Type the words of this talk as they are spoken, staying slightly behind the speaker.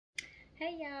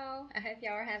Hey y'all, I hope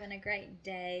y'all are having a great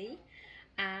day.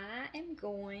 I am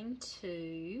going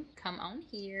to come on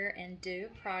here and do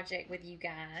a project with you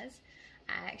guys.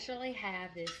 I actually have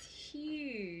this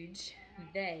huge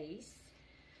vase.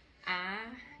 I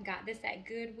got this at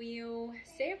Goodwill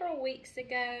several weeks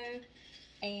ago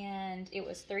and it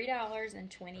was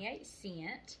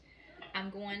 $3.28. I'm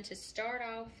going to start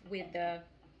off with the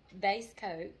base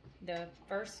coat, the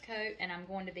first coat, and I'm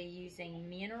going to be using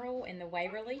Mineral in the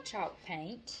Waverly chalk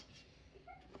paint.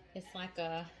 It's like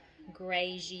a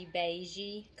grayish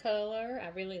beigey color. I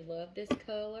really love this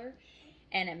color,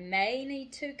 and it may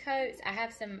need 2 coats. I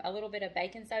have a little bit of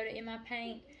baking soda in my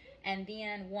paint, and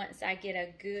then once I get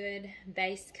a good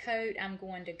base coat, I'm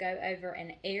going to go over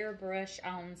and airbrush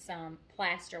on some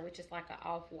plaster, which is like an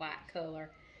off-white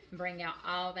color, and bring out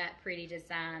all that pretty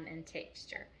design and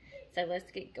texture. So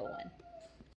let's get going.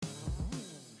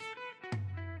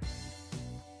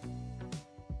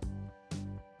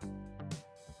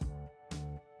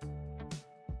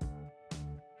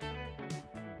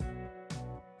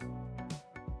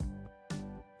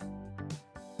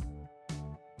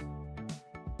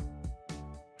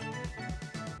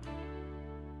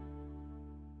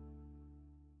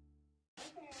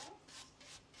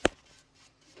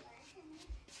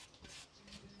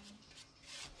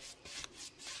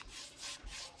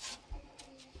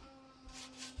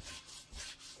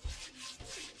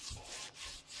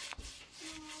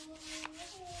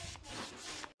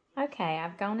 Okay,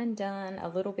 I've gone and done a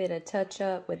little bit of touch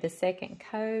up with the second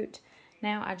coat.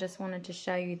 Now I just wanted to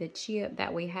show you the chip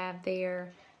that we have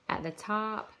there at the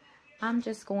top. I'm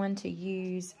just going to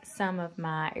use some of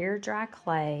my air dry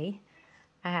clay.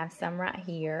 I have some right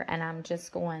here, and I'm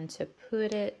just going to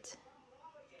put it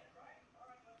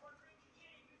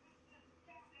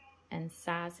and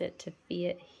size it to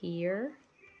fit here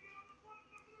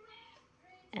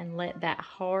and let that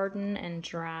harden and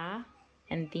dry,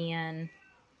 and then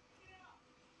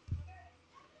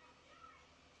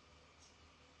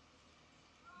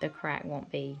the crack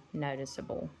won't be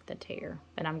noticeable, the tear.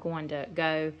 But I'm going to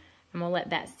let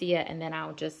that sit, and then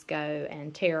I'll just go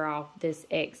and tear off this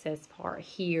excess part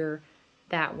here.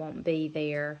 That won't be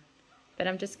there. But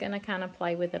I'm just going to kind of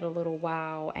play with it a little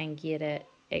while and get it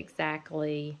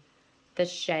exactly the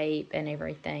shape and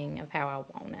everything of how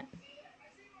I want it.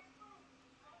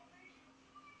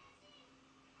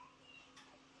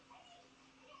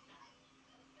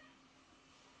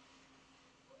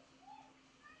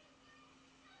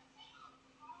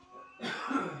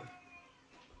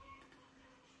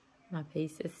 My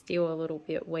piece is still a little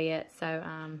bit wet, so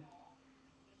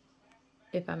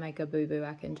if I make a boo-boo,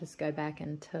 I can just go back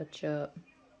and touch up.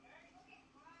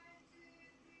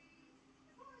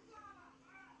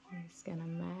 I'm just gonna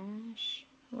mash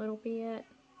a little bit.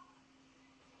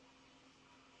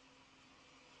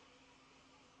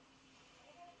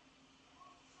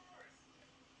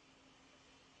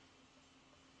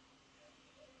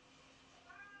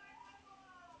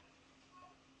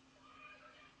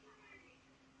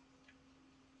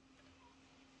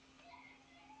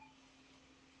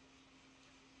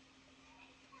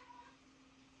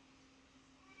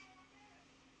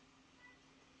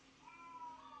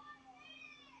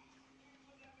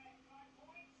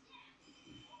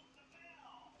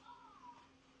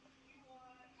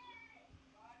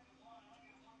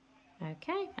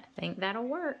 Okay, I think that'll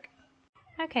work.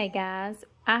 Okay guys,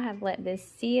 I have let this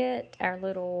sit, our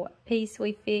little piece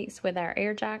we fixed with our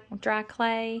air dry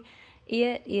clay.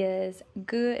 It is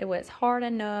good. It was hard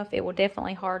enough. It will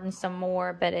definitely harden some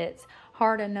more, but it's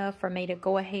hard enough for me to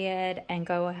go ahead and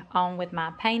go on with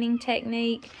my painting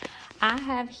technique. I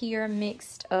have here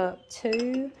mixed up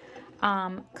 2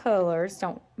 colors.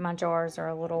 My jars are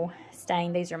a little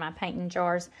stained. These are my painting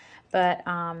jars, but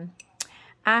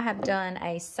I have done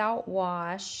a salt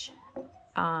wash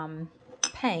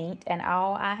paint, and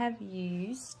all I have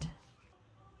used,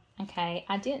 okay,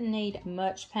 I didn't need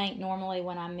much paint. Normally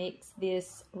when I mix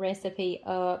this recipe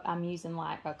up, I'm using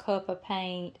like a cup of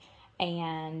paint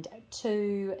and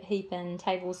 2 heaping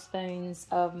tablespoons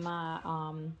of my,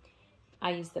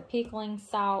 I use the pickling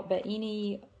salt, but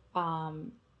any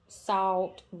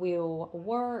salt will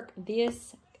work.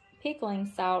 This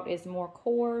pickling salt is more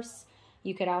coarse.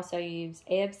 You could also use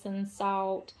Epsom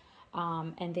salt,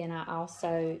 and then I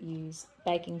also use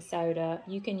baking soda.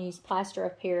 You can use Plaster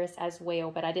of Paris as well,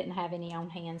 but I didn't have any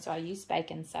on hand, so I used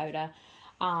baking soda.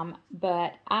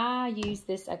 But I use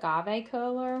this agave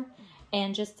color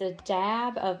and just a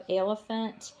dab of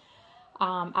elephant.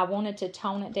 I wanted to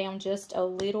tone it down just a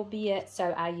little bit,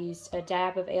 so I used a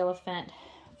dab of elephant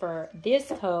for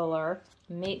this color.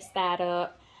 Mixed that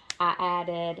up. I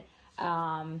added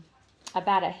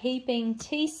about a heaping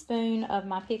teaspoon of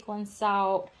my pickling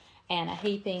salt and a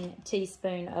heaping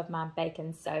teaspoon of my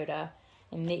baking soda,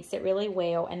 and mix it really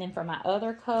well. And then for my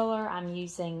other color, I'm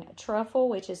using truffle,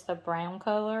 which is the brown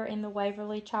color in the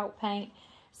Waverly chalk paint.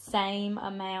 Same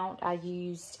amount. I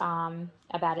used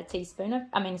about a tablespoon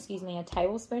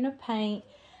of paint,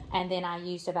 and then I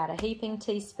used about a heaping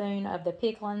teaspoon of the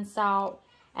pickling salt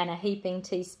and a heaping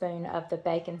teaspoon of the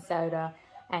baking soda,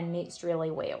 and mixed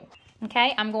really well.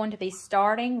 Okay, I'm going to be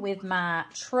starting with my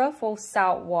truffle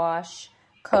salt wash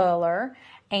color.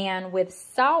 And with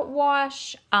salt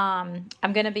wash, I'm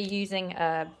going to be using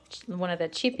one of the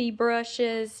chippy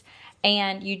brushes.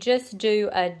 And you just do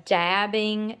a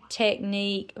dabbing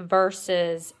technique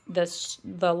versus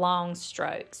the long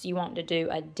strokes. You want to do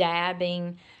a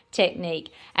dabbing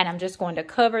technique. And I'm just going to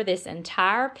cover this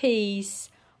entire piece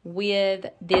with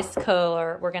this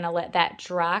color. We're going to let that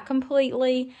dry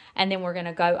completely, and then we're going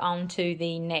to go on to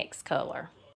the next color.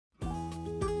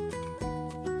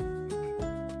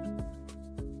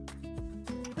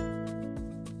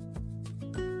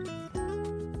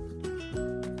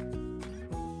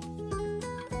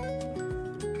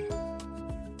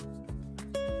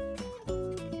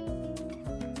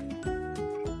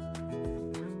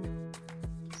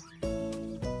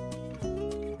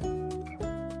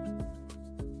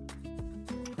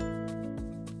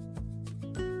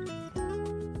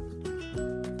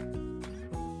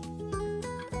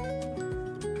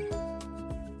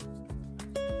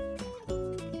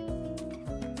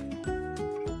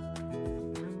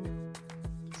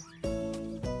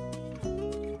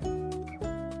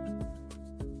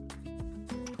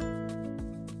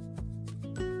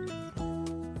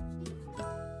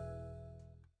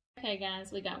 Okay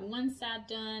guys, we got one side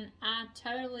done. I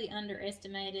totally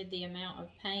underestimated the amount of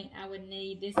paint I would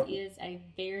need. This is a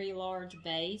very large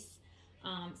base.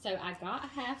 So I got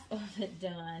half of it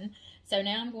done. So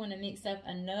now I'm going to mix up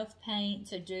enough paint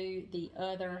to do the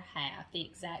other half the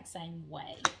exact same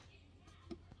way.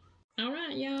 All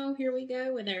right, y'all, here we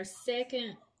go with our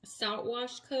second salt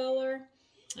wash color.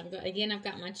 I've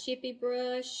got my chippy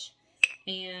brush,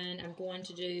 and I'm going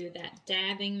to do that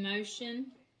dabbing motion.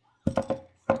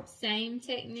 Same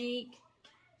technique,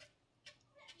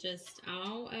 just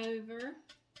all over.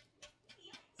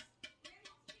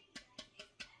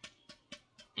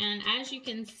 And as you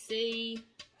can see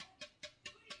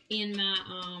in my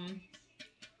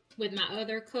with my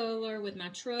other color, with my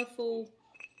truffle,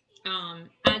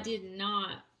 I did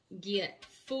not get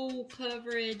full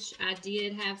coverage. I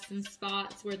did have some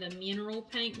spots where the mineral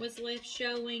paint was left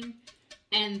showing,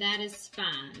 and that is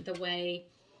fine. The way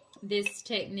this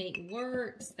technique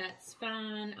works, that's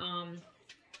fine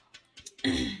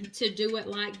to do it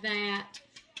like that,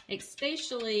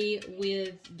 especially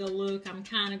with the look I'm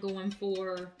kind of going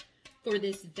for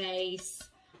this vase.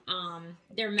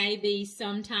 There may be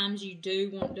sometimes you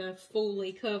do want to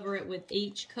fully cover it with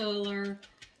each color.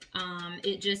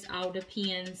 It just all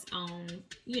depends on,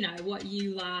 you know, what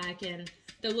you like and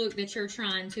the look that you're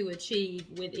trying to achieve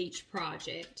with each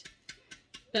project.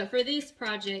 But for this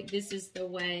project, this is the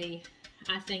way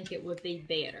I think it would be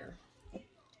better.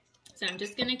 So I'm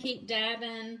just going to keep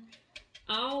dabbing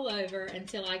all over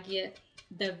until I get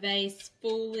the vase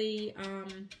fully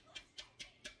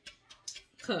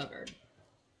covered.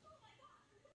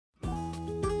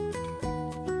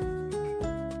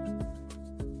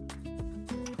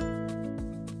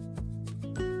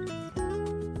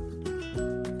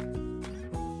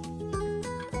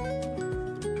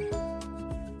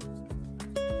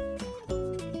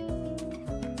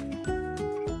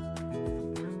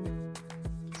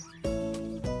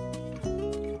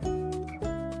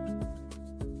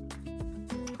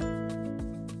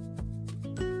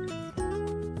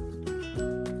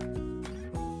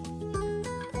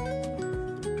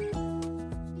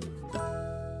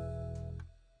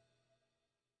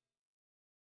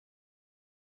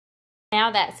 Now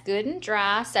that's good and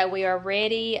dry, so we are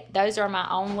ready. Those are my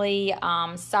only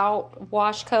salt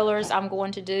wash colors I'm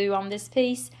going to do on this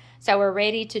piece. So we're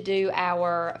ready to do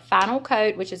our final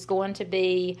coat, which is going to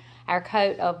be our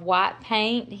coat of white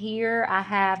paint. Here I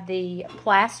have the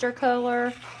plaster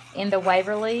color in the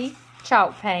Waverly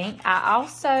chalk paint. I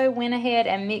also went ahead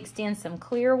and mixed in some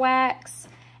clear wax,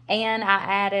 and I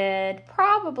added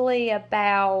probably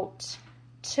about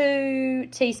 2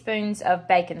 teaspoons of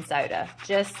baking soda,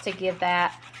 just to give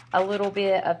that a little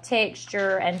bit of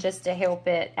texture and just to help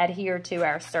it adhere to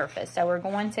our surface. So we're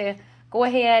going to go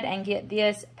ahead and get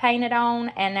this painted on,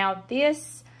 and now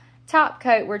this top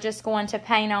coat we're just going to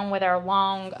paint on with our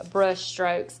long brush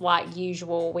strokes like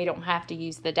usual. We don't have to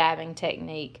use the dabbing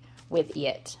technique with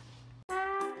it.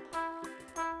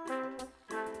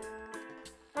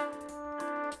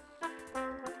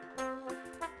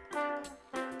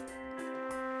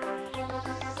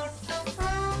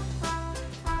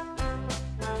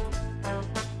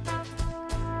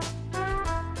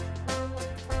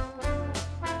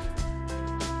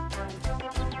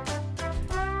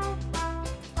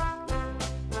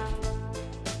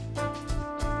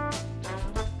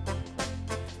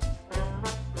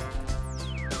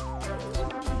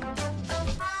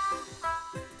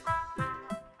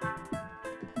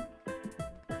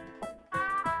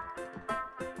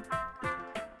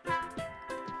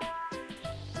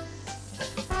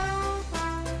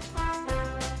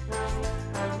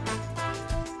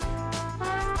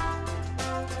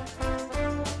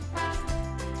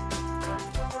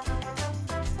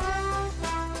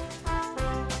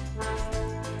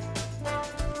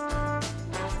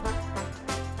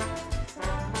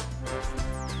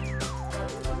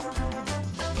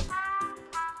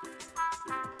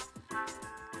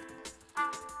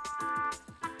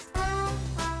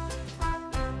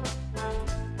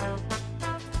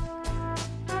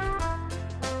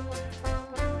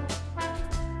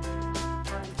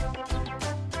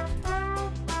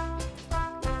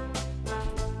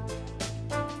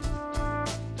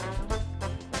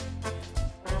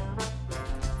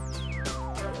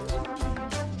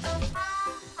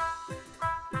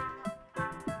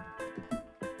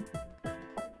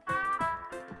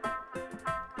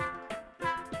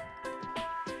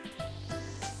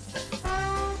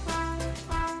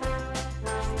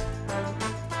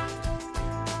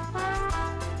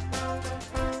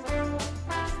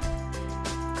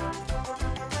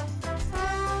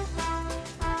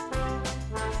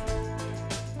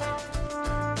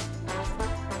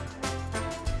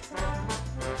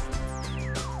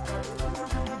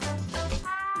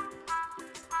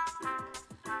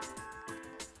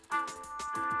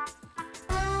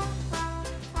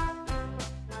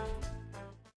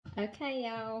 Okay,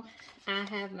 y'all, I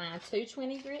have my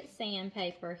 220 grit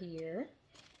sandpaper here,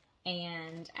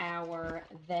 and our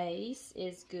vase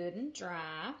is good and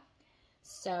dry.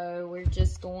 So we're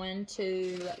just going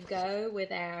to go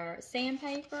with our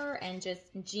sandpaper and just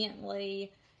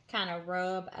gently kind of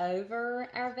rub over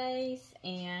our vase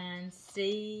and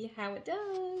see how it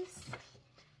does.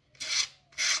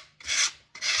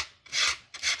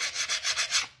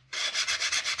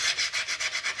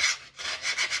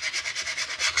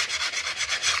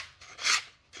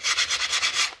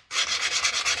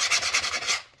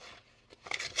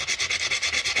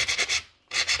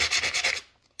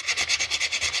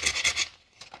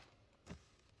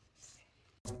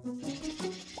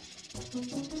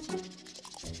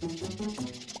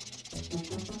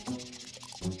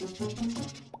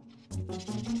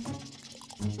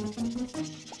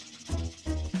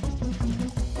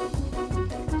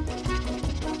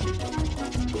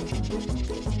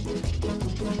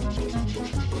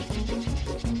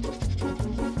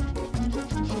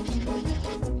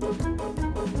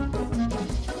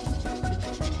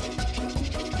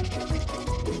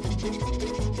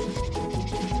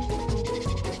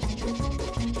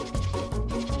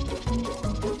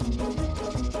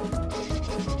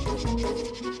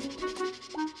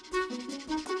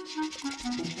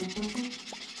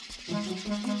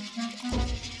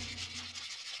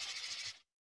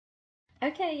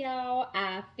 Okay, y'all,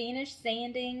 I finished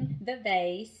sanding the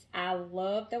vase. I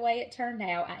love the way it turned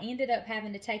out. I ended up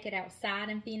having to take it outside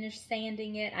and finish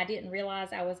sanding it. I didn't realize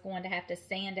I was going to have to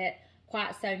sand it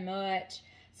quite so much,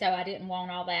 so I didn't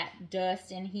want all that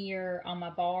dust in here on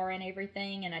my bar and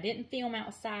everything, and I didn't film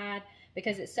outside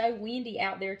because it's so windy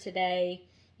out there today.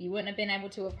 You wouldn't have been able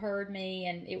to have heard me,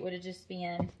 and it would have just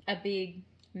been a big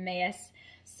mess.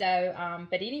 So,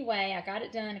 but anyway, I got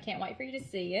it done. I can't wait for you to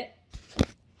see it.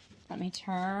 Let me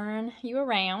turn you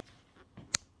around.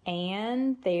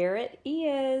 And there it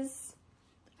is.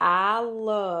 I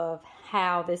love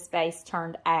how this vase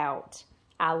turned out.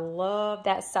 I love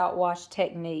that salt wash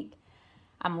technique.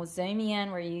 I'm going to zoom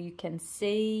in where you can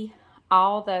see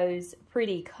all those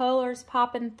pretty colors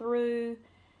popping through.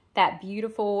 That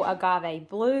beautiful agave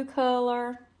blue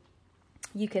color.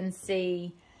 You can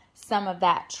see some of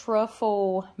that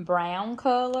truffle brown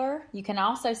color. You can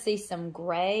also see some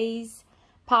grays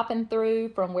popping through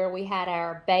from where we had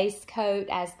our base coat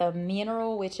as the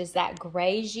mineral, which is that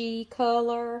grayy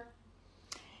color.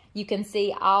 You can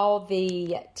see all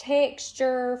the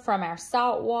texture from our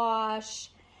salt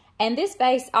wash. And this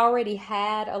base already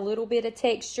had a little bit of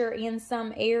texture in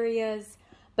some areas,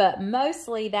 but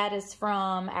mostly that is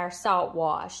from our salt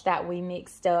wash that we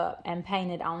mixed up and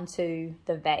painted onto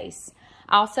the vase.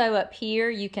 Also up here,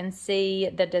 you can see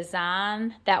the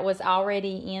design that was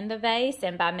already in the vase,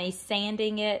 and by me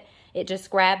sanding it, it just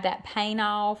grabbed that paint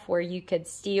off where you could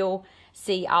still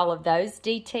see all of those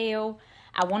detail.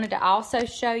 I wanted to also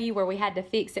show you where we had to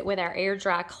fix it with our air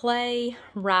dry clay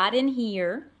right in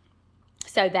here.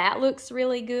 So that looks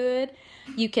really good.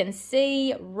 You can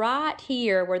see right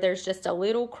here where there's just a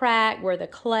little crack where the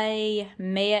clay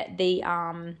met the,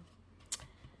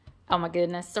 oh my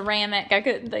goodness, ceramic. I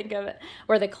couldn't think of it.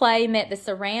 Where the clay met the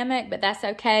ceramic, but that's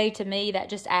okay. To me, that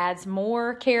just adds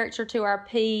more character to our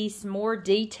piece, more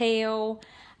detail.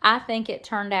 I think it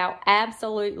turned out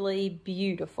absolutely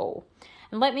beautiful.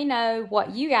 And let me know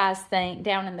what you guys think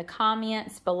down in the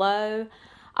comments below.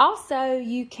 Also,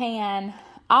 you can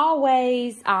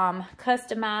always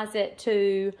customize it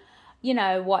to, you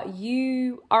know, what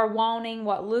you are wanting,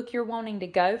 what look you're wanting to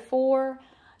go for.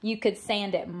 You could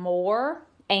sand it more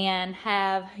and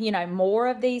have, you know, more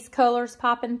of these colors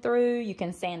popping through. You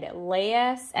can sand it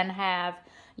less and have,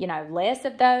 you know, less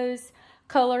of those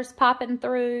colors popping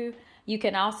through. You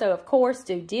can also, of course,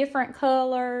 do different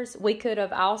colors. We could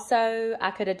have also,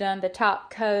 I could have done the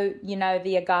top coat, you know,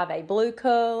 the agave blue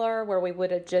color, where we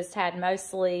would have just had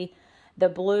mostly the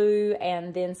blue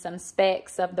and then some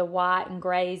specks of the white and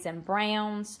grays and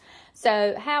browns.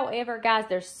 So, however, guys,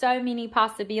 there's so many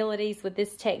possibilities with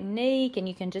this technique, and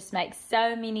you can just make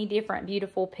so many different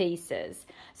beautiful pieces.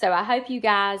 So I hope you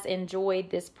guys enjoyed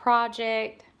this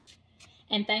project.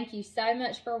 And thank you so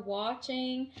much for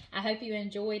watching. I hope you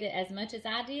enjoyed it as much as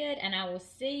I did, and I will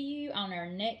see you on our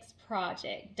next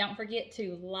project. Don't forget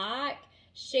to like,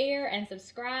 share, and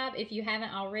subscribe if you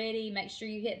haven't already. Make sure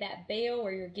you hit that bell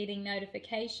where you're getting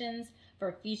notifications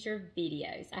for future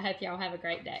videos. I hope y'all have a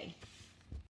great day.